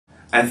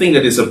I think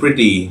that is a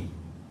pretty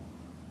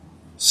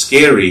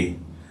scary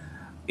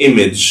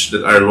image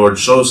that our Lord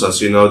shows us,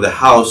 the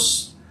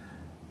house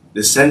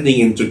descending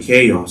into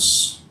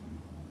chaos.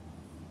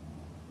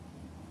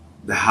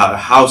 The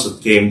house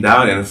that came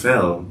down and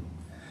fell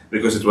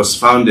because it was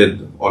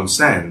founded on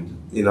sand.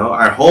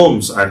 Our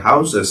homes, our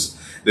houses,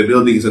 the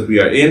buildings that we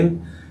are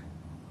in,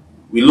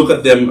 we look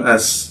at them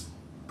as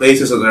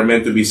places that are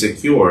meant to be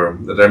secure,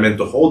 that are meant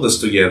to hold us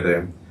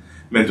together,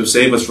 meant to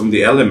save us from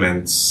the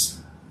elements.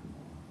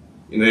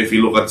 If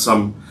you look at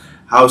some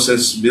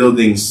houses,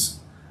 buildings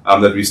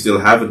that we still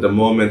have at the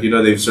moment,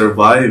 they've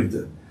survived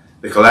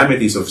the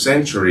calamities of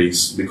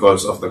centuries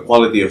because of the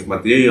quality of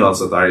materials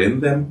that are in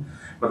them,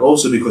 but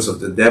also because of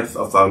the depth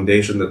of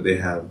foundation that they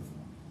have.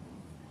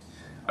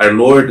 Our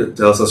Lord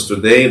tells us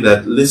today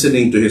that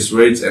listening to His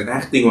words and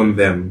acting on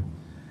them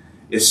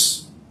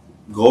is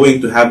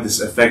going to have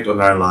this effect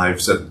on our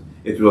lives, that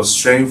it will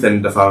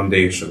strengthen the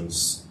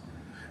foundations,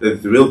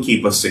 that it will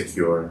keep us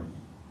secure.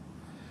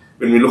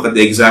 When we look at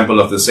the example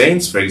of the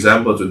saints, for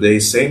example,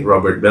 today's Saint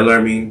Robert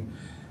Bellarmine,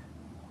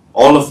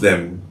 all of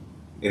them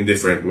in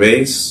different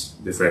ways,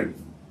 different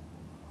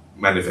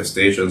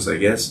manifestations, I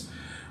guess,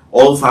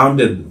 all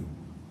founded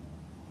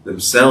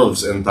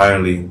themselves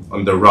entirely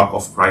on the rock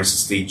of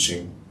Christ's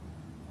teaching,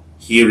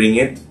 hearing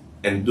it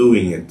and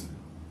doing it.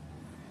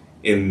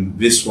 In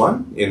this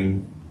one,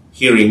 in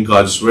hearing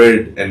God's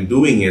word and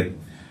doing it,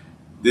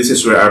 this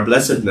is where our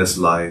blessedness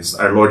lies.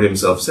 Our Lord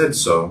Himself said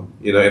so,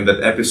 in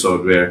that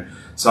episode where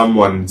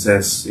someone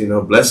says,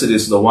 blessed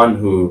is the one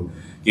who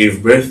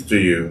gave birth to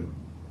you,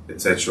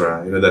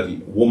 etc.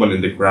 That woman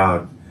in the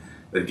crowd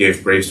that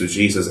gave praise to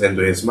Jesus and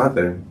to His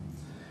mother.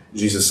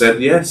 Jesus said,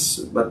 yes,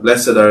 but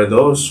blessed are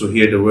those who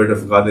hear the word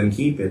of God and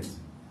keep it.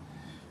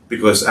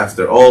 Because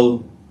after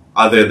all,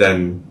 other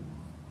than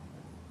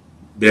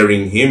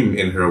bearing Him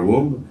in her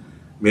womb,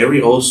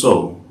 Mary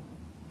also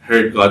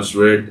heard God's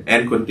word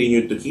and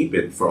continued to keep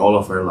it for all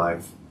of her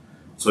life.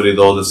 So did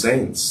all the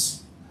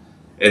saints.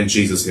 And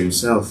Jesus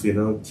Himself,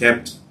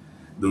 kept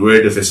the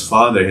word of His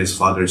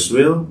Father's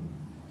will.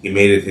 He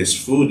made it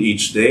His food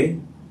each day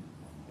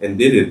and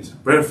did it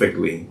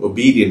perfectly,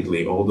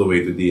 obediently, all the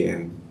way to the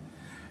end.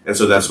 And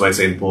so that's why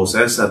St. Paul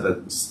says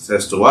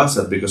to us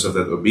that because of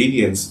that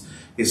obedience,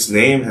 His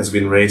name has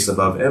been raised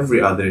above every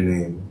other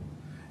name.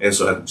 And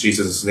so at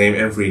Jesus' name,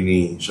 every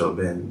knee shall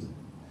bend.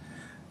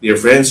 Dear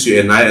friends, you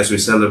and I, as we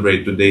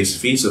celebrate today's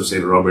feast of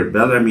St. Robert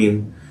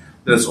Bellarmine,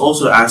 let us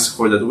also ask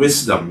for that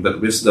wisdom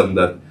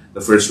that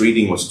the first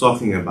reading was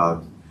talking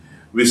about.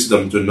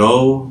 Wisdom to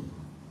know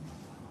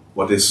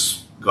what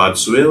is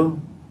God's will,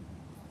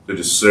 to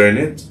discern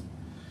it,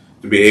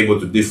 to be able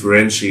to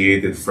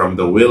differentiate it from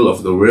the will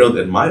of the world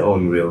and my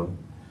own will,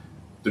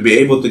 to be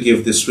able to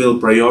give this will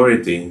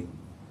priority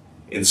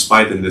in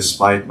spite and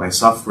despite my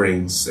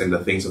sufferings and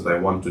the things that I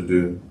want to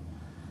do,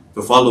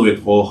 to follow it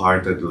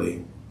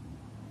wholeheartedly,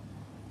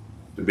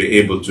 to be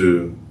able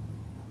to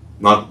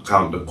not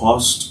count the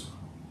cost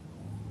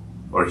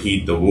or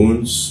heed the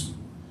wounds,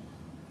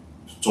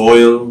 to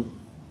toil,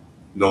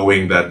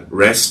 knowing that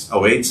rest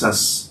awaits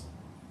us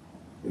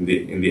in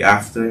the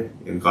after,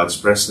 in God's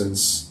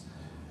presence,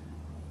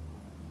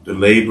 to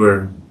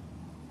labor,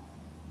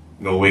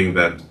 knowing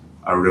that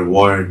our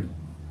reward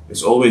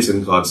is always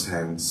in God's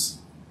hands,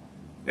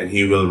 and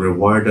He will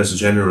reward us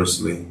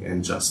generously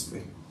and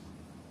justly.